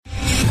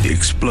The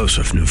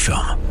explosive new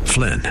film,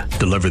 Flynn,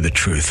 deliver the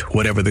truth,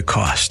 whatever the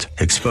cost,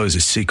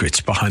 exposes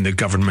secrets behind the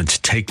government's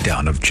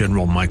takedown of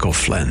General Michael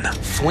Flynn.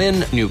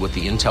 Flynn knew what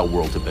the intel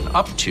world had been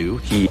up to.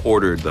 He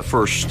ordered the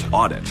first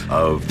audit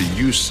of the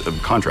use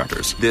of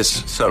contractors.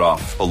 This set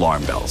off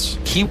alarm bells.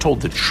 He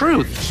told the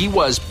truth. He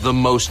was the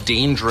most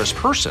dangerous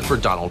person for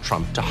Donald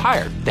Trump to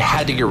hire. They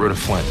had to get rid of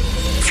Flynn.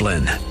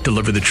 Flynn,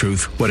 deliver the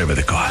truth, whatever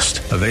the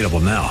cost. Available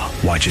now.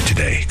 Watch it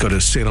today. Go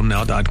to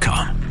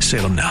salemnow.com.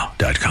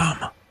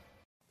 salemnow.com.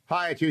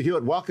 Hi, it's Hugh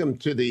Hewitt. Welcome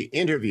to the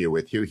interview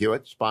with Hugh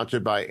Hewitt,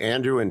 sponsored by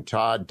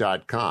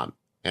andrewandtodd.com.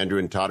 Andrew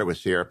and Todd are with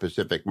Sierra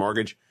Pacific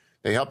Mortgage.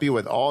 They help you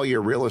with all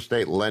your real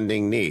estate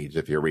lending needs.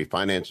 If you're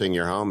refinancing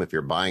your home, if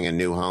you're buying a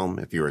new home,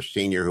 if you're a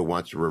senior who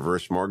wants a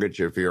reverse mortgage,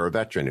 if you're a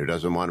veteran who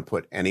doesn't want to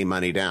put any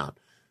money down.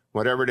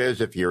 Whatever it is,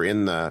 if you're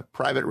in the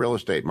private real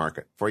estate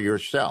market for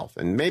yourself,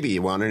 and maybe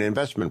you want an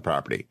investment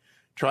property,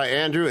 try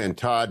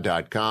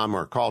andrewandtodd.com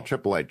or call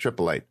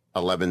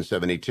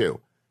 888-888-1172.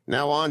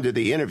 Now on to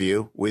the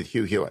interview with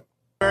Hugh Hewitt.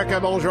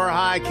 America, bonjour,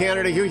 hi,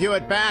 Canada. Hugh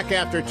Hewitt back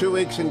after 2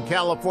 weeks in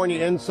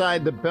California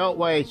inside the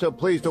Beltway. So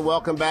pleased to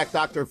welcome back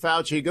Dr.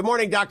 Fauci. Good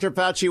morning, Dr.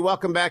 Fauci.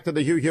 Welcome back to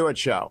the Hugh Hewitt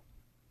Show.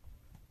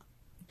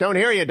 Don't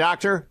hear you,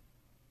 Doctor.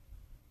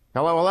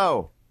 Hello,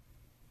 hello.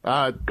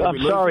 I'm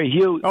sorry,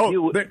 Hugh. Oh,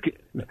 Hugh,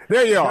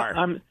 there you are.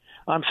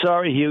 I'm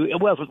sorry, Hugh.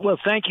 Well,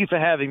 thank you for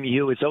having me,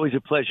 Hugh. It's always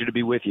a pleasure to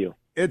be with you.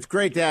 It's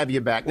great to have you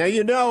back. Now,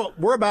 you know,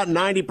 we're about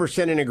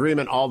 90% in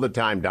agreement all the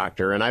time,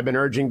 Doctor, and I've been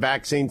urging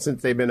vaccines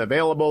since they've been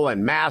available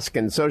and mask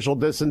and social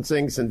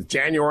distancing since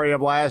January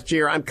of last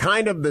year. I'm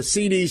kind of the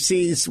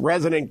CDC's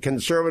resident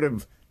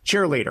conservative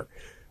cheerleader,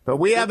 but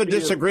we have a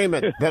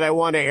disagreement that I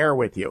want to air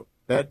with you.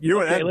 That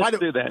you okay, let's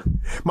do that.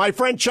 My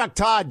friend Chuck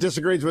Todd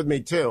disagrees with me,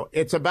 too.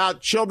 It's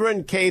about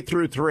children K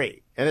through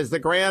 3, and as the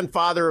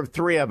grandfather of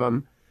 3 of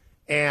them,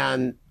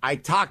 and I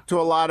talk to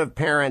a lot of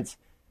parents,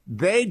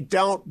 they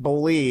don't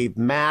believe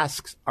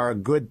masks are a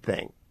good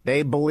thing.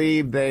 They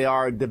believe they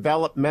are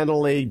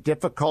developmentally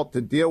difficult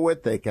to deal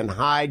with. They can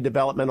hide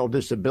developmental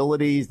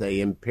disabilities. They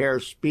impair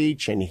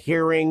speech and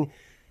hearing,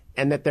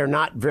 and that they're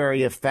not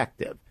very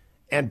effective.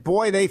 And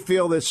boy, they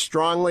feel this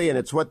strongly, and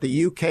it's what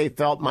the UK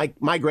felt. My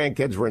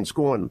grandkids were in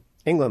school in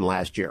England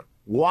last year.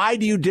 Why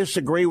do you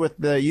disagree with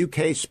the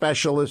UK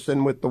specialists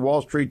and with the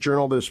Wall Street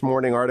Journal this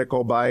morning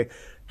article by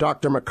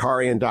Dr.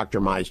 Makary and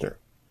Dr. Meisner?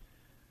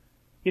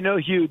 You know,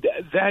 Hugh,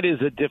 that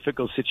is a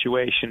difficult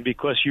situation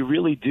because you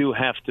really do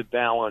have to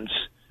balance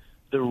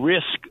the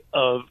risk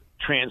of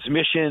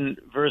transmission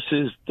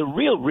versus the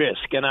real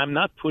risk. And I'm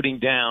not putting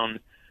down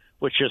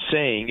what you're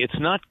saying. It's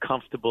not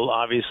comfortable,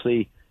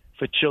 obviously,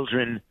 for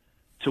children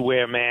to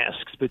wear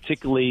masks,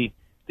 particularly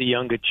the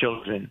younger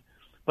children.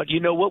 But you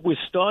know what we're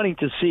starting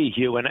to see,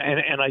 Hugh, and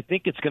I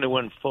think it's going to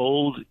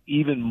unfold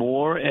even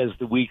more as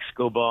the weeks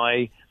go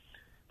by,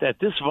 that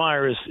this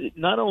virus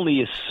not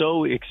only is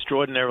so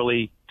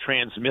extraordinarily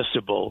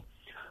transmissible,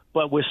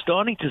 but we're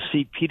starting to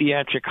see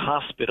pediatric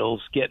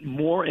hospitals get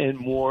more and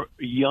more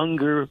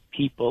younger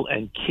people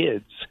and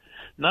kids,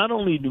 not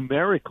only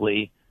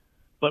numerically,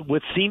 but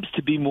what seems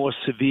to be more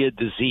severe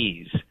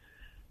disease.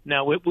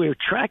 Now, we're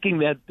tracking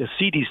that. The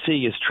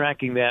CDC is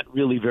tracking that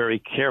really very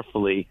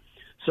carefully.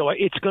 So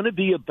it's going to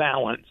be a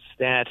balance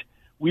that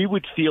we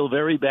would feel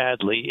very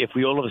badly if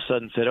we all of a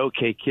sudden said,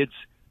 okay, kids,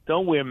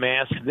 don't wear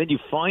masks. And then you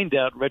find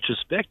out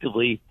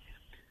retrospectively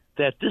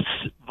that this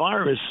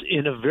virus,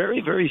 in a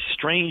very, very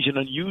strange and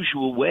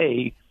unusual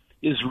way,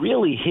 is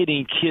really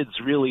hitting kids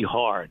really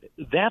hard.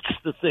 That's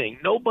the thing.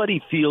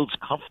 Nobody feels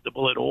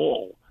comfortable at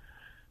all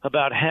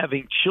about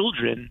having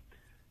children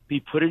be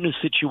put in a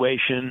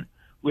situation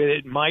where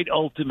it might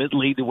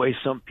ultimately, the way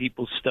some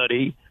people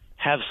study,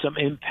 have some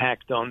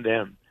impact on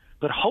them.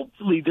 But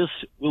hopefully this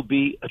will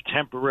be a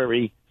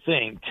temporary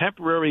thing,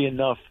 temporary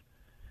enough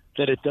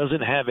that it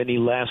doesn't have any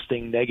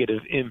lasting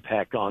negative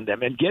impact on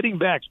them. And getting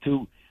back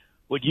to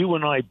what you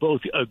and I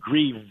both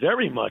agree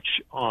very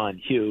much on,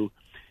 Hugh,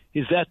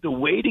 is that the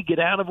way to get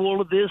out of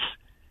all of this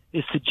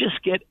is to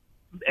just get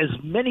as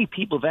many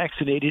people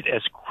vaccinated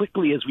as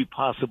quickly as we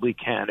possibly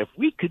can. If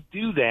we could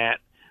do that,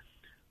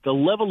 the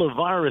level of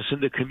virus in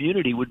the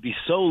community would be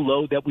so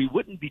low that we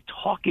wouldn't be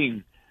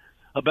talking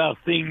about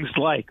things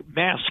like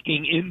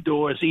masking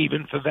indoors,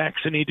 even for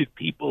vaccinated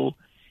people,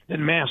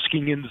 and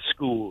masking in the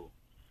school.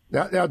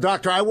 Now,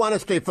 Doctor, I want to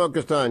stay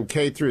focused on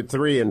K through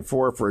 3 and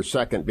 4 for a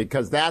second,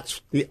 because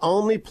that's the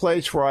only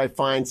place where I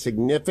find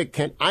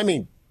significant,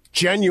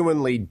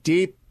 genuinely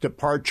deep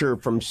departure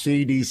from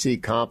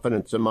CDC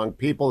confidence among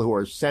people who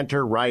are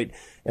center-right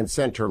and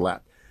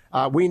center-left.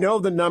 We know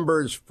the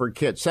numbers for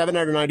kids.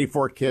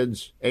 794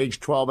 kids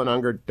aged 12 and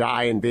younger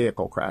die in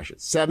vehicle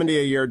crashes. 70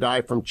 a year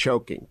die from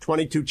choking.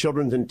 22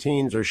 children and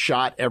teens are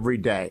shot every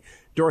day.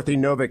 Dorothy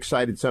Novick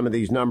cited some of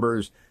these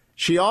numbers.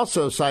 She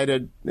also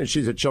cited, and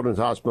she's at Children's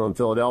Hospital in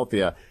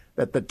Philadelphia,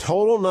 that the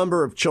total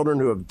number of children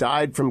who have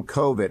died from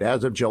COVID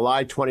as of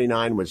July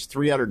 29 was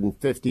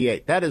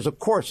 358. That is, of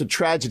course, a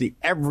tragedy,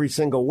 every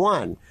single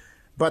one.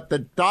 but the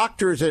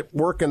doctors at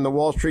work in the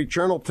Wall Street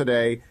Journal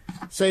today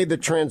say the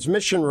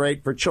transmission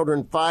rate for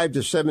children 5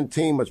 to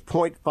 17 was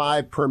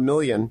 0.5 per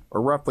million,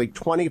 or roughly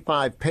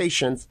 25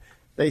 patients.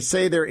 They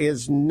say there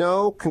is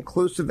no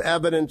conclusive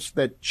evidence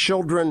that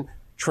children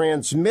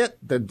transmit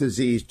the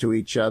disease to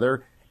each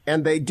other.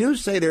 And they do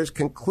say there's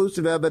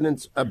conclusive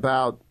evidence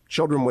about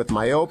children with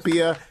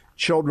myopia,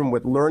 children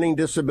with learning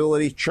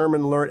disabilities.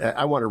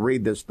 I want to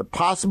read this. The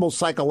possible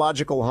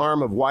psychological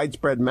harm of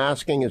widespread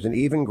masking is an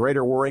even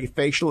greater worry.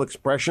 Facial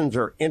expressions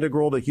are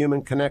integral to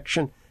human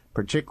connection,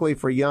 particularly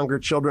for younger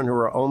children who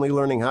are only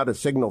learning how to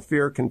signal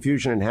fear,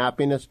 confusion, and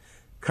happiness.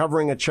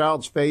 Covering a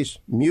child's face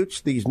mutes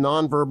these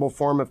nonverbal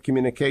form of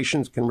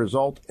communications, can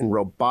result in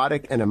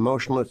robotic and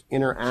emotionless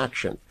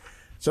interaction.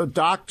 So,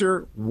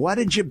 doctor, what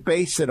did you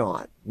base it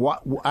on?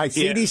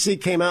 CDC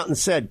came out and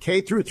said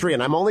K through 3,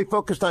 and I'm only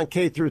focused on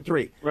K through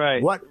 3.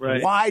 Right.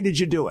 Why did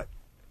you do it?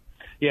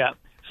 Yeah.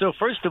 So,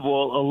 first of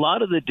all, a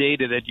lot of the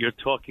data that you're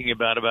talking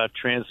about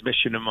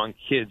transmission among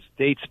kids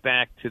dates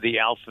back to the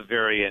Alpha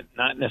variant,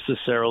 not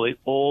necessarily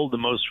all the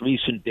most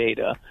recent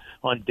data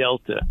on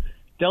Delta.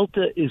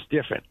 Delta is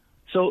different.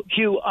 So,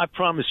 Hugh, I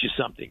promise you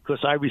something,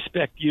 because I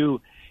respect you,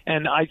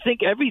 and I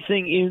think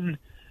everything in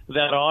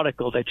that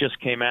article that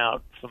just came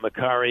out from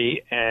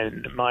Makari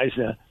and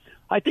Meisner,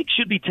 I think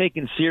should be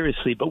taken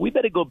seriously. But we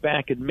better go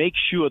back and make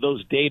sure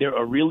those data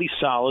are really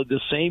solid,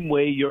 the same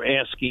way you're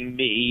asking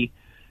me.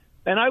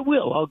 And I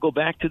will. I'll go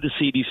back to the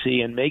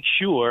CDC and make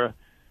sure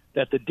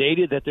that the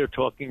data that they're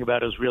talking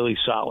about is really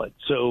solid.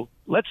 So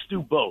let's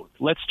do both.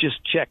 Let's just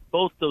check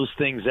both those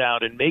things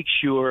out and make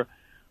sure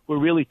we're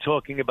really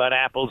talking about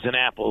apples and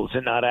apples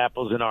and not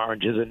apples and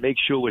oranges, and make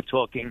sure we're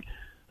talking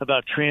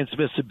about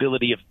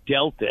transmissibility of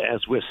Delta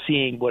as we're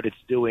seeing what it's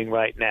doing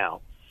right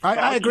now.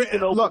 I agree. Keep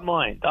an open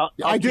mind.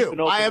 I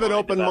do. I have an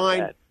open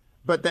mind.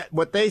 But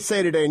what they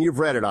say today, and you've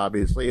read it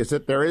obviously, is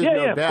that there is no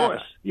data. Of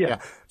course. Yeah.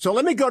 So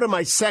let me go to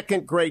my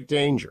second great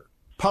danger,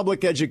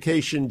 public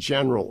education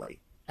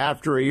generally,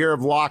 after a year of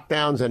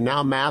lockdowns and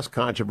now mask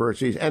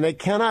controversies. And they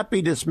cannot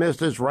be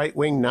dismissed as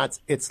right-wing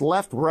nuts. It's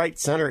left, right,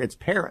 center. It's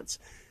parents.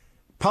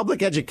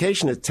 Public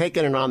education has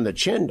taken it on the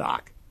chin,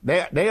 Doc.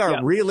 They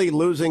are really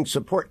losing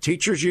support.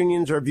 Teachers'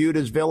 unions are viewed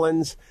as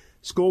villains.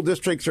 School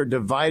districts are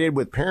divided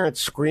with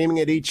parents screaming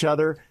at each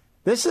other.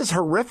 This is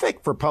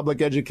horrific for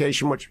public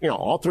education, which,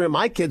 all three of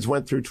my kids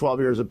went through 12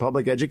 years of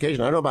public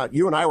education. I don't know about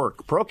you, and I were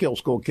parochial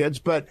school kids,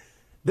 but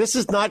this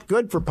is not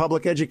good for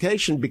public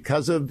education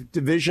because of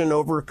division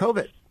over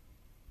COVID.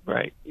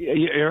 Right.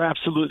 You're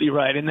absolutely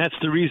right. And that's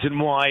the reason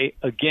why,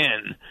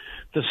 again,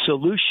 the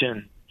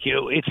solution,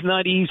 Hugh, it's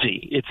not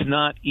easy. It's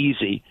not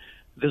easy.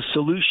 The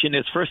solution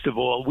is, first of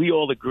all, we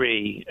all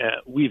agree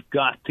we've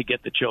got to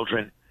get the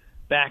children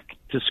back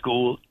to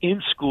school,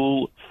 in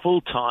school,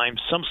 full time.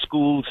 Some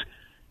schools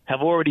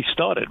have already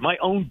started. My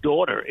own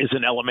daughter is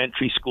an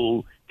elementary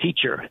school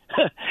teacher,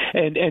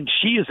 and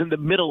she is in the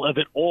middle of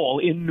it all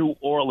in New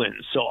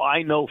Orleans. So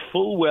I know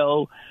full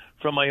well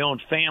from my own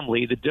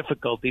family the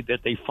difficulty that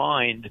they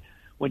find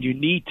when you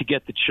need to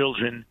get the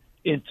children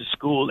into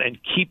school and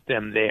keep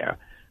them there.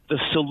 The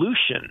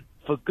solution,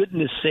 for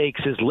goodness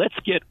sakes, is let's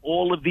get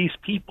all of these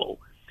people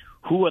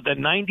who are the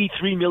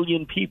 93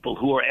 million people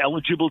who are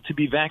eligible to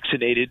be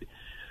vaccinated.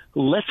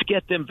 Let's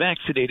get them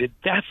vaccinated.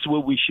 That's where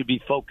we should be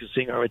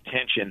focusing our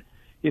attention.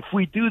 If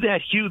we do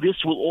that, Hugh, this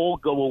will all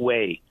go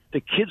away.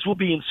 The kids will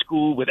be in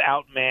school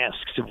without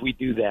masks if we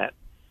do that.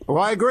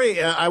 Well, I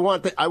agree. I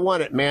want it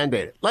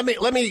mandated.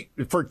 Let me,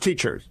 for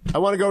teachers, I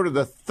want to go to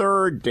the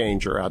third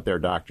danger out there,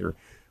 doctor,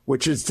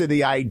 which is to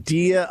the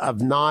idea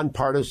of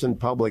nonpartisan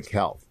public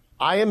health.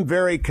 I am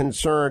very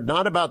concerned,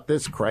 not about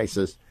this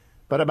crisis,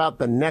 but about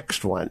the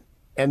next one,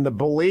 and the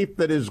belief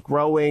that is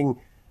growing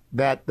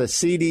that the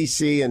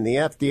CDC and the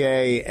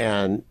FDA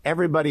and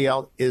everybody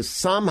else is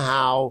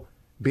somehow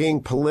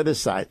being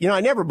politicized. I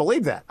never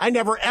believed that. I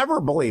never, ever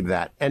believed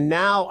that. And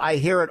now I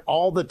hear it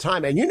all the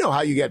time. And you know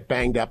how you get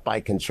banged up by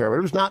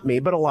conservatives. Not me,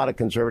 but a lot of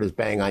conservatives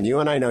bang on you.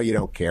 And I know you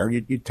don't care.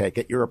 You take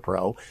it. You're a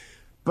pro.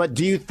 But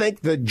do you think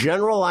the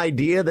general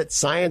idea that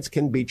science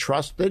can be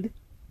trusted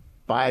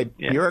by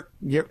you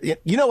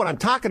know what I'm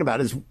talking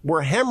about is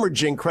we're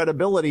hemorrhaging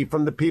credibility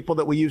from the people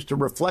that we used to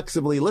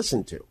reflexively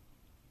listen to.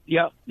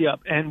 Yep.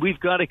 And we've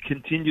got to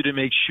continue to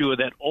make sure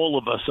that all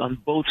of us on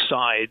both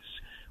sides,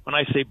 when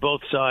I say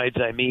both sides,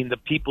 I mean the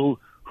people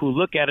who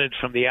look at it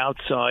from the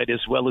outside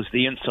as well as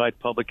the inside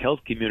public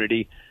health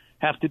community,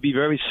 have to be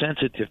very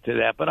sensitive to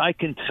that. But I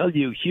can tell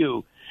you,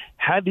 Hugh,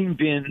 having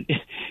been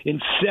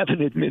in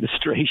 7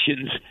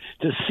 administrations,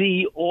 to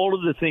see all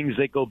of the things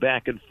that go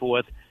back and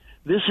forth,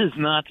 this is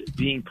not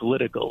being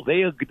political.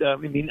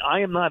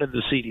 I am not in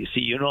the CDC.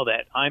 You know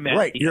that. I'm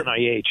at the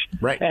NIH.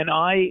 Right.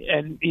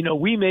 And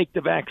we make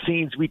the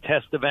vaccines, we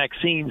test the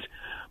vaccines,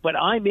 but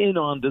I'm in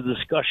on the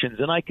discussions,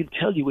 and I can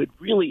tell you it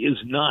really is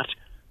not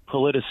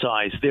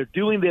politicized. They're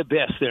doing their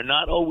best. They're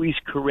not always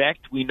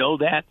correct. We know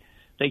that.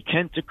 They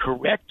tend to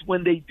correct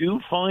when they do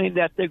find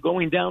that they're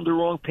going down the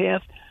wrong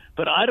path,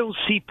 but I don't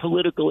see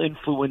political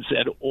influence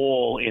at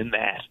all in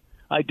that.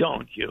 I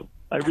don't, Hugh.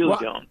 I really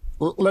don't.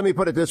 let me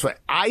put it this way.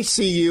 I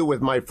see you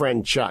with my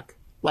friend Chuck,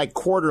 like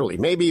quarterly,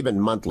 maybe even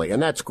monthly,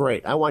 and that's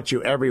great. I want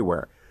you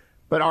everywhere.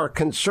 But our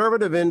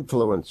conservative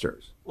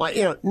influencers, like,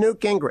 Newt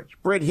Gingrich,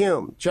 Britt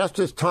Hume,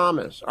 Justice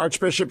Thomas,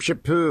 Archbishop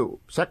Chaput,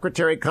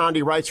 Secretary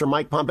Condi Rice, or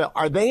Mike Pompeo,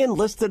 are they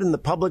enlisted in the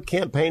public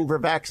campaign for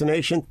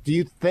vaccination? Do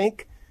you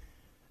think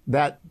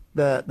that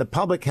the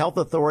public health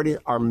authorities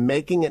are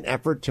making an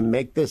effort to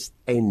make this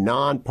a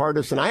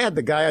nonpartisan? I had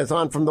the guy I was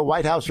on from the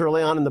White House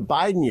early on in the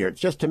Biden years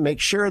just to make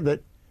sure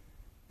that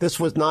this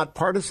was not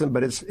partisan,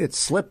 but it's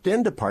slipped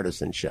into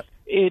partisanship.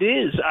 It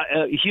is,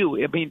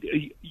 Hugh. I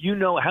mean, you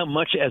know how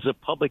much as a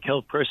public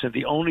health person,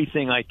 the only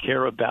thing I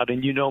care about,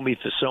 and you know me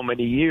for so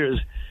many years,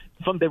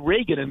 from the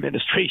Reagan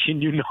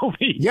administration, you know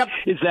me,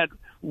 is that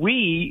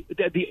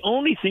the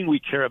only thing we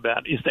care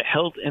about is the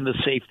health and the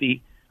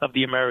safety of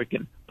the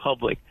American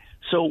public.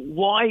 So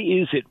why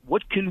is it?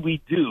 What can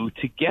we do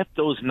to get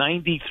those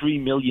 93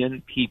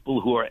 million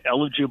people who are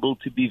eligible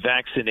to be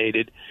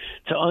vaccinated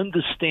to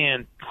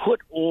understand,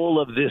 put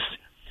all of this,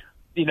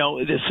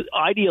 this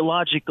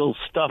ideological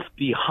stuff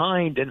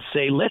behind and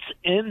say, let's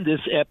end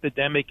this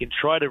epidemic and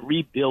try to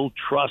rebuild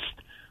trust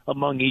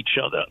among each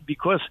other?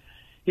 Because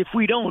if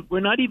we don't, we're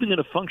not even going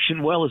to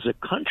function well as a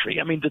country.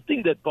 I mean, the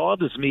thing that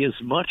bothers me as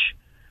much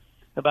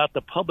about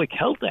the public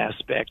health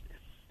aspect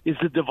is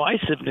the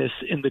divisiveness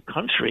in the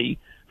country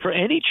for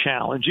any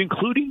challenge,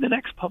 including the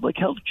next public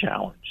health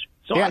challenge.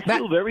 So I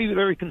feel very,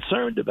 very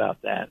concerned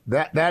about that.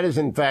 That is,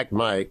 in fact,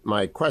 my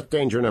quest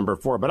danger number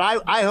 4. But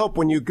I hope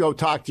when you go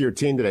talk to your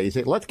team today, you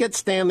say, let's get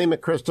Stanley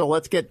McChrystal,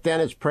 let's get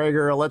Dennis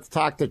Prager, let's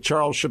talk to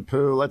Charles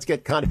Chaput, let's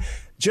get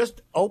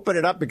just open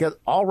it up, because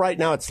all right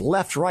now it's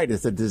left-right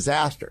is a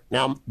disaster.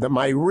 Now,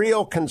 my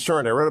real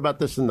concern, I wrote about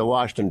this in the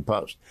Washington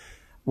Post.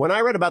 When I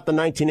read about the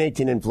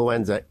 1918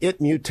 influenza, it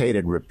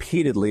mutated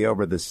repeatedly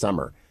over the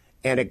summer,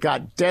 and it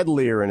got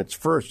deadlier in its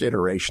first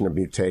iteration of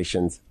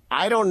mutations.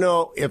 I don't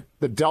know if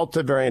the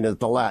Delta variant is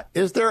the last.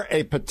 Is there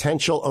a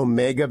potential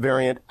Omega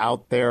variant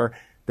out there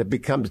that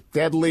becomes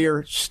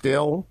deadlier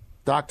still,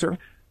 Doctor?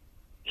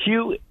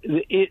 Hugh,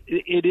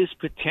 it is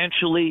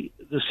potentially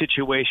the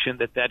situation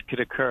that could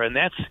occur. And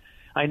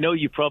I know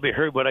you probably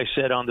heard what I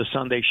said on the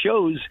Sunday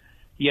shows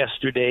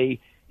yesterday,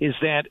 is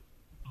that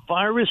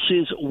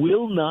viruses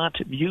will not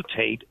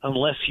mutate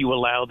unless you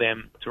allow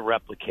them to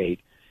replicate.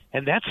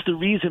 And that's the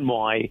reason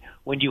why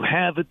when you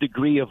have a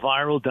degree of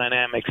viral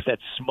dynamics that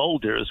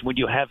smolders, when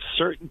you have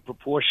certain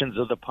proportions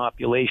of the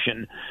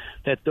population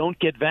that don't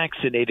get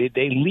vaccinated,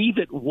 they leave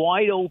it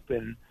wide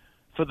open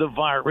for the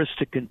virus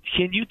to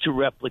continue to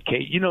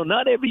replicate.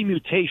 Not every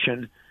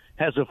mutation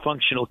has a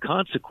functional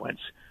consequence.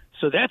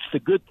 So that's the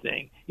good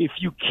thing. If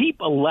you keep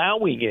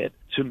allowing it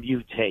to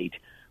mutate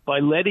by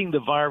letting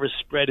the virus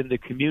spread in the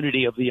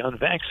community of the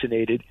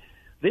unvaccinated,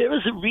 there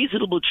is a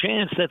reasonable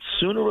chance that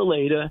sooner or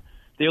later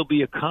there'll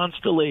be a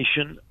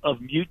constellation of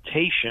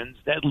mutations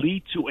that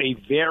lead to a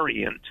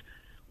variant.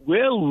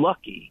 We're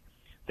lucky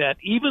that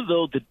even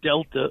though the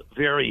Delta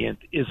variant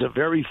is a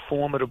very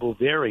formidable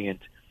variant,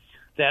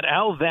 that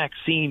our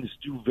vaccines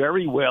do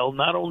very well,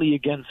 not only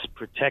against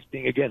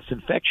protecting against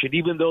infection,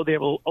 even though there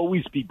will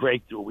always be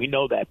breakthrough. We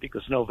know that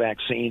because no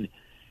vaccine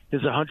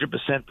is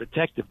 100%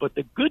 protective. But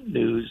the good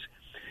news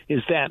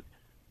is that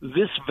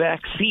this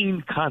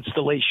vaccine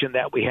constellation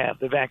that we have,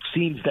 the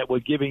vaccines that we're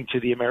giving to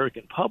the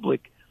American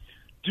public,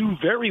 do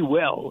very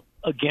well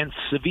against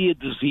severe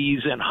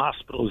disease and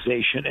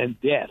hospitalization and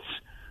deaths.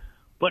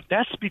 But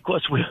that's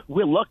because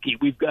we're lucky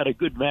we've got a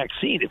good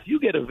vaccine. If you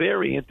get a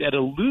variant that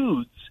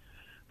eludes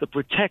the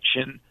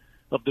protection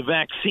of the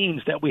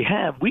vaccines that we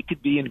have, we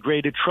could be in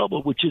greater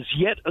trouble, which is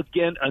yet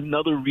again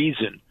another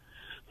reason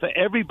for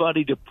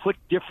everybody to put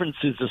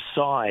differences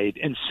aside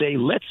and say,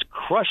 let's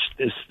crush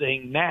this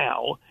thing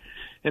now,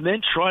 and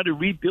then try to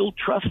rebuild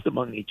trust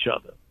among each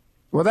other.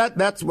 Well,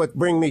 that's what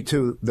brings me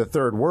to the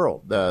third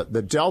world.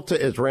 The Delta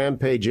is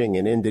rampaging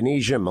in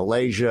Indonesia,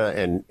 Malaysia,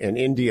 and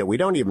India. We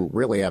don't even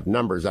really have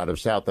numbers out of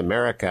South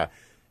America.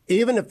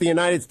 Even if the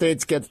United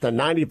States gets to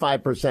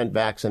 95%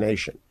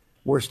 vaccination,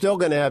 we're still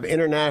going to have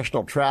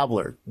international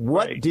travelers.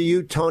 What do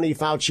you, Tony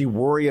Fauci,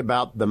 worry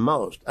about the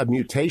most? A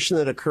mutation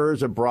that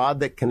occurs abroad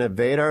that can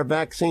evade our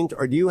vaccines?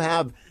 Or do you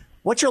have,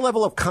 what's your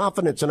level of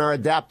confidence in our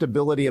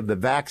adaptability of the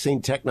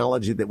vaccine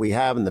technology that we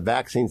have and the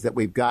vaccines that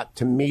we've got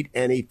to meet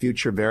any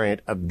future variant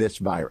of this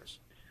virus?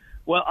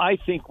 Well, I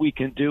think we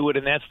can do it,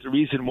 and that's the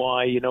reason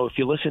why, if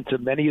you listen to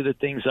many of the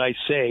things I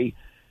say,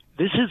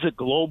 this is a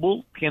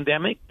global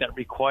pandemic that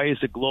requires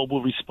a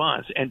global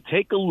response. And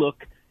take a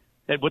look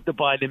at what the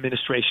Biden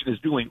administration is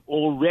doing.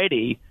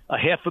 Already,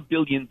 500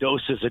 million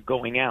doses are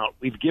going out.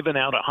 We've given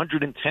out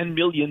 110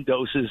 million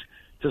doses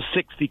to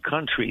 60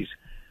 countries.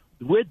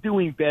 We're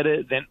doing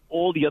better than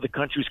all the other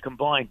countries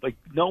combined. But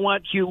you know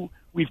what, Hugh?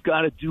 We've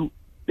got to do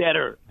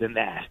better than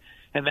that.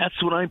 And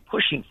that's what I'm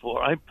pushing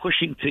for. I'm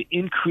pushing to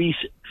increase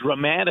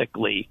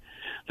dramatically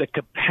the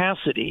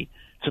capacity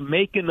to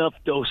make enough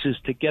doses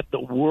to get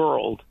the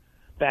world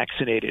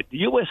vaccinated. The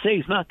USA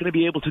is not going to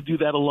be able to do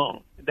that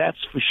alone. That's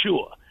for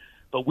sure.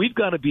 But we've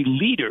got to be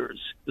leaders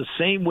the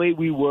same way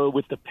we were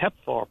with the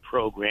PEPFAR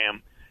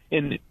program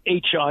in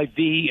HIV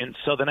in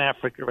Southern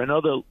Africa and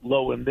other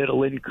low and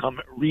middle income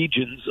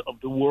regions of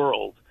the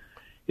world.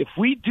 If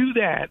we do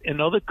that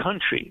in other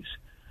countries,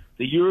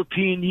 the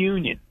European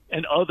Union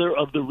and other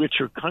of the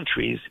richer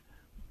countries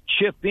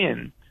chip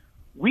in,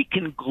 we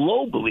can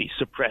globally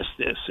suppress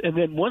this. And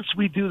then once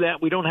we do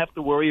that, we don't have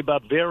to worry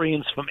about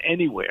variants from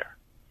anywhere.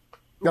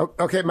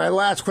 Okay, my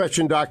last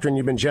question, Doctor, and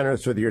you've been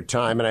generous with your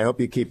time, and I hope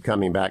you keep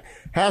coming back,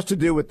 has to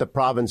do with the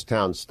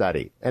Provincetown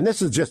study. And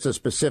this is just a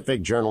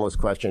specific journalist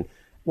question.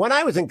 When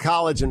I was in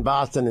college in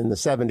Boston in the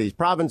 70s,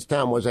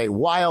 Provincetown was a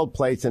wild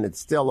place, and it's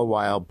still a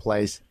wild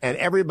place. And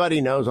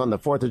everybody knows on the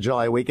 4th of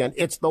July weekend,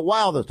 it's the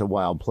wildest of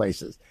wild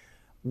places.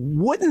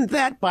 Wouldn't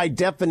that, by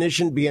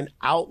definition, be an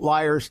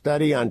outlier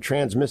study on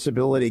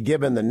transmissibility,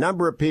 given the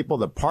number of people,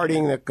 the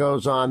partying that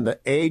goes on, the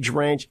age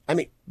range? I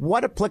mean,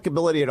 what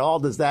applicability at all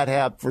does that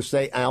have for,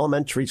 say,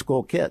 elementary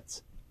school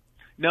kids?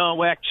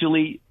 No,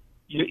 actually,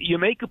 you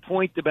make a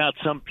point about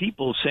some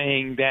people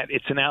saying that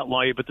it's an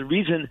outlier, but the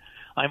reason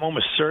I'm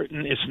almost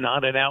certain it's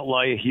not an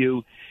outlier,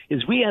 Hugh,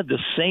 is we had the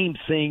same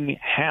thing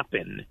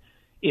happen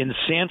in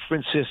San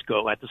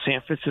Francisco at the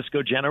San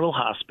Francisco General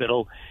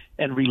Hospital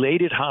and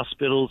related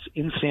hospitals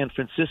in San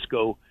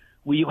Francisco,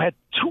 where you had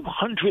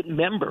 200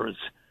 members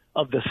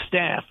of the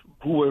staff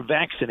who were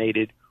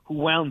vaccinated who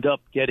wound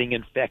up getting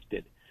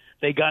infected.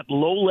 They got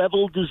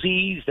low-level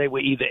disease. They were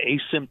either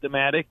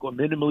asymptomatic or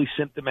minimally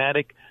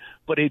symptomatic,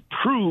 but it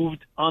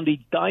proved on the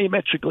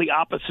diametrically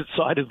opposite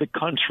side of the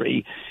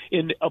country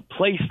in a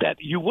place that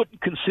you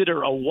wouldn't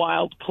consider a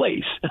wild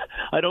place.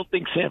 I don't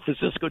think San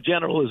Francisco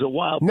General is a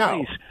wild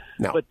place,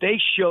 but they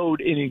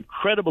showed an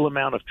incredible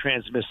amount of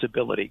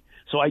transmissibility.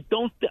 So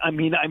I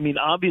mean,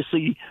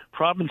 obviously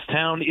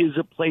Provincetown is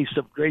a place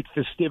of great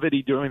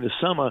festivity during the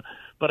summer,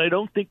 but I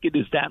don't think it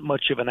is that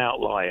much of an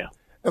outlier.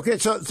 Okay,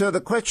 so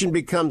the question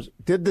becomes,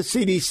 did the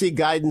CDC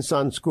guidance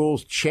on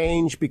schools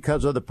change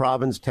because of the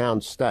Provincetown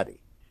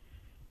study?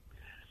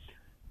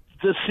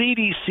 The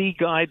CDC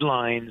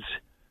guidelines,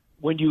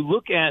 when you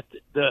look at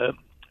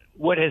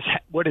what has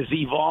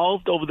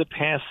evolved over the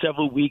past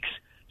several weeks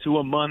to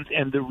a month,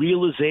 and the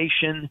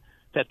realization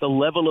that the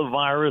level of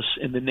virus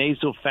in the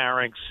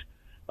nasopharynx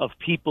of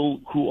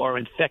people who are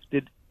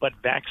infected but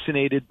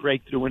vaccinated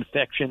breakthrough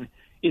infection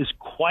is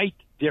quite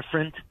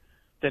different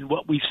than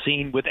what we've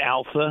seen with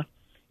Alpha.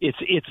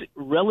 It's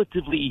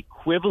relatively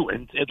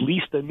equivalent, at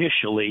least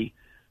initially,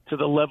 to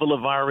the level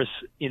of virus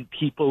in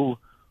people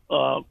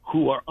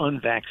who are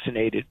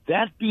unvaccinated.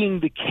 That being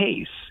the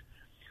case,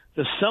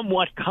 the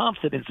somewhat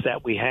confidence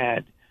that we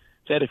had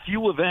that if you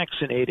were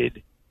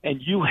vaccinated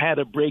and you had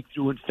a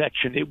breakthrough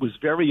infection, it was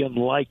very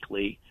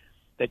unlikely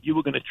that you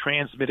were going to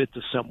transmit it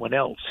to someone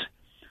else.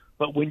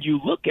 But when you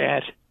look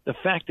at the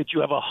fact that you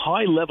have a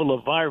high level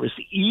of virus,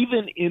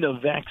 even in a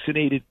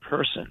vaccinated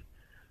person,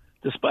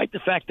 despite the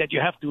fact that you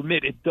have to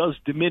admit it does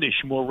diminish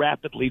more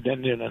rapidly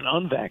than in an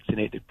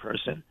unvaccinated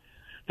person,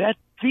 that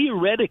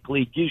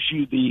theoretically gives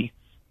you the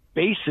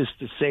basis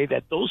to say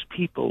that those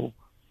people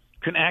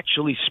can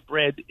actually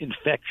spread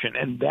infection.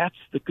 And that's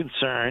the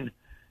concern.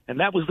 And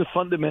that was the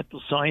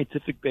fundamental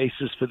scientific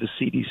basis for the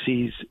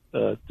CDC's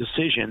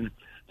decision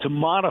to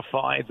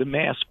modify the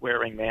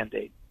mask-wearing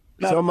mandate.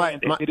 They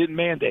didn't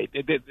mandate.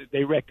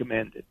 They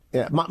recommended.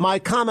 Yeah, my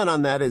comment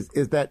on that is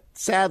that,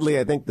 sadly,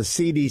 I think the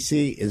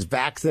CDC is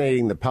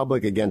vaccinating the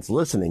public against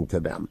listening to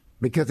them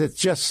because it's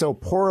just so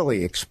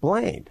poorly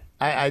explained.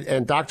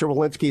 And Dr.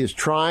 Walensky is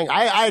trying.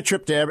 I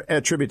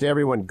attribute to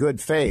everyone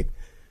good faith,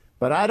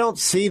 but I don't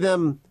see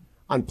them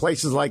on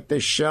places like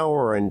this show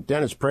or in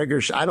Dennis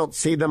Prager's show. I don't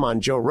see them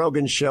on Joe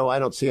Rogan's show. I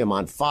don't see them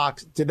on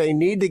Fox. Do they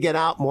need to get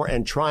out more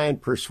and try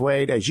and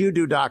persuade, as you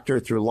do,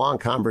 Doctor, through long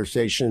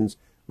conversations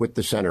with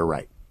the center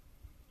right?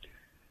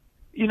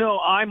 You know,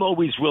 I'm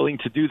always willing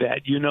to do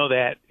that. You know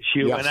that,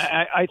 Hugh. Yes. And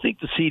I think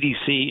the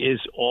CDC is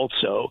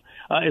also,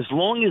 as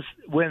long as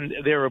when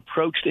they're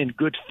approached in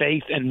good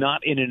faith and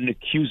not in an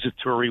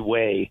accusatory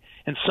way.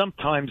 And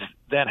sometimes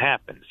that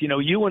happens. You know,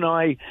 you and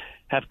I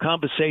have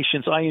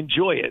conversations. I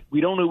enjoy it.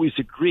 We don't always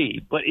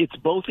agree, but it's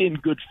both in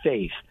good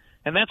faith.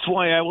 And that's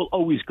why I will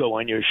always go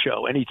on your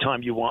show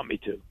anytime you want me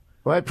to.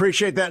 Well, I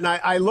appreciate that. And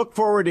I look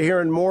forward to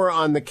hearing more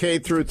on the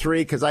K-3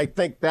 because I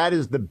think that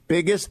is the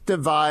biggest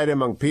divide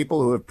among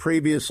people who have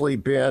previously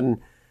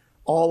been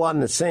all on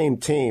the same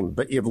team.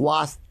 But you've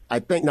lost, I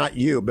think not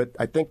you, but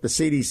I think the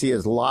CDC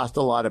has lost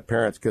a lot of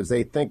parents because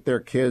they think their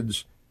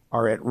kids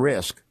are at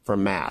risk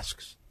from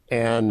masks.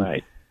 And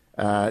right.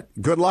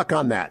 Good luck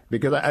on that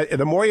because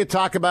the more you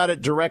talk about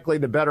it directly,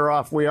 the better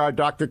off we are.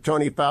 Dr.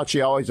 Tony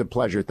Fauci, always a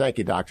pleasure. Thank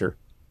you, Doctor.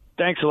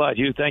 Thanks a lot,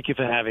 Hugh. Thank you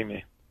for having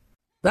me.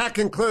 That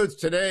concludes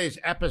today's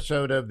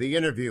episode of The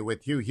Interview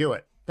with Hugh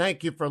Hewitt.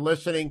 Thank you for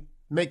listening.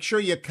 Make sure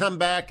you come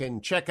back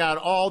and check out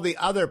all the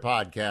other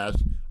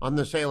podcasts on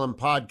the Salem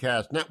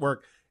Podcast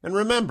Network. And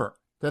remember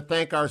to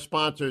thank our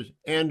sponsors,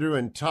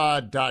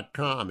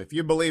 andrewandtodd.com. If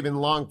you believe in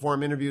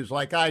long-form interviews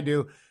like I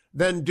do,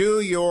 then do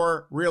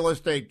your real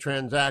estate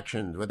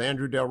transactions with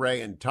Andrew Del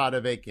Rey and Todd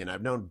Avakian.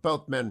 I've known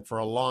both men for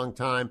a long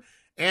time.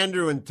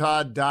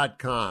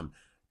 andrewandtodd.com.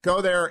 Go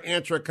there,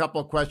 answer a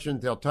couple of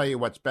questions. They'll tell you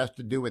what's best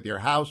to do with your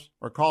house,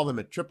 or call them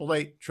at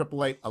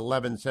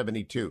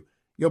 888-888-1172.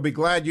 You'll be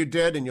glad you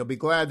did, and you'll be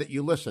glad that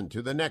you listened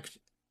to the next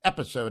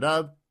episode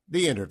of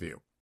The Interview.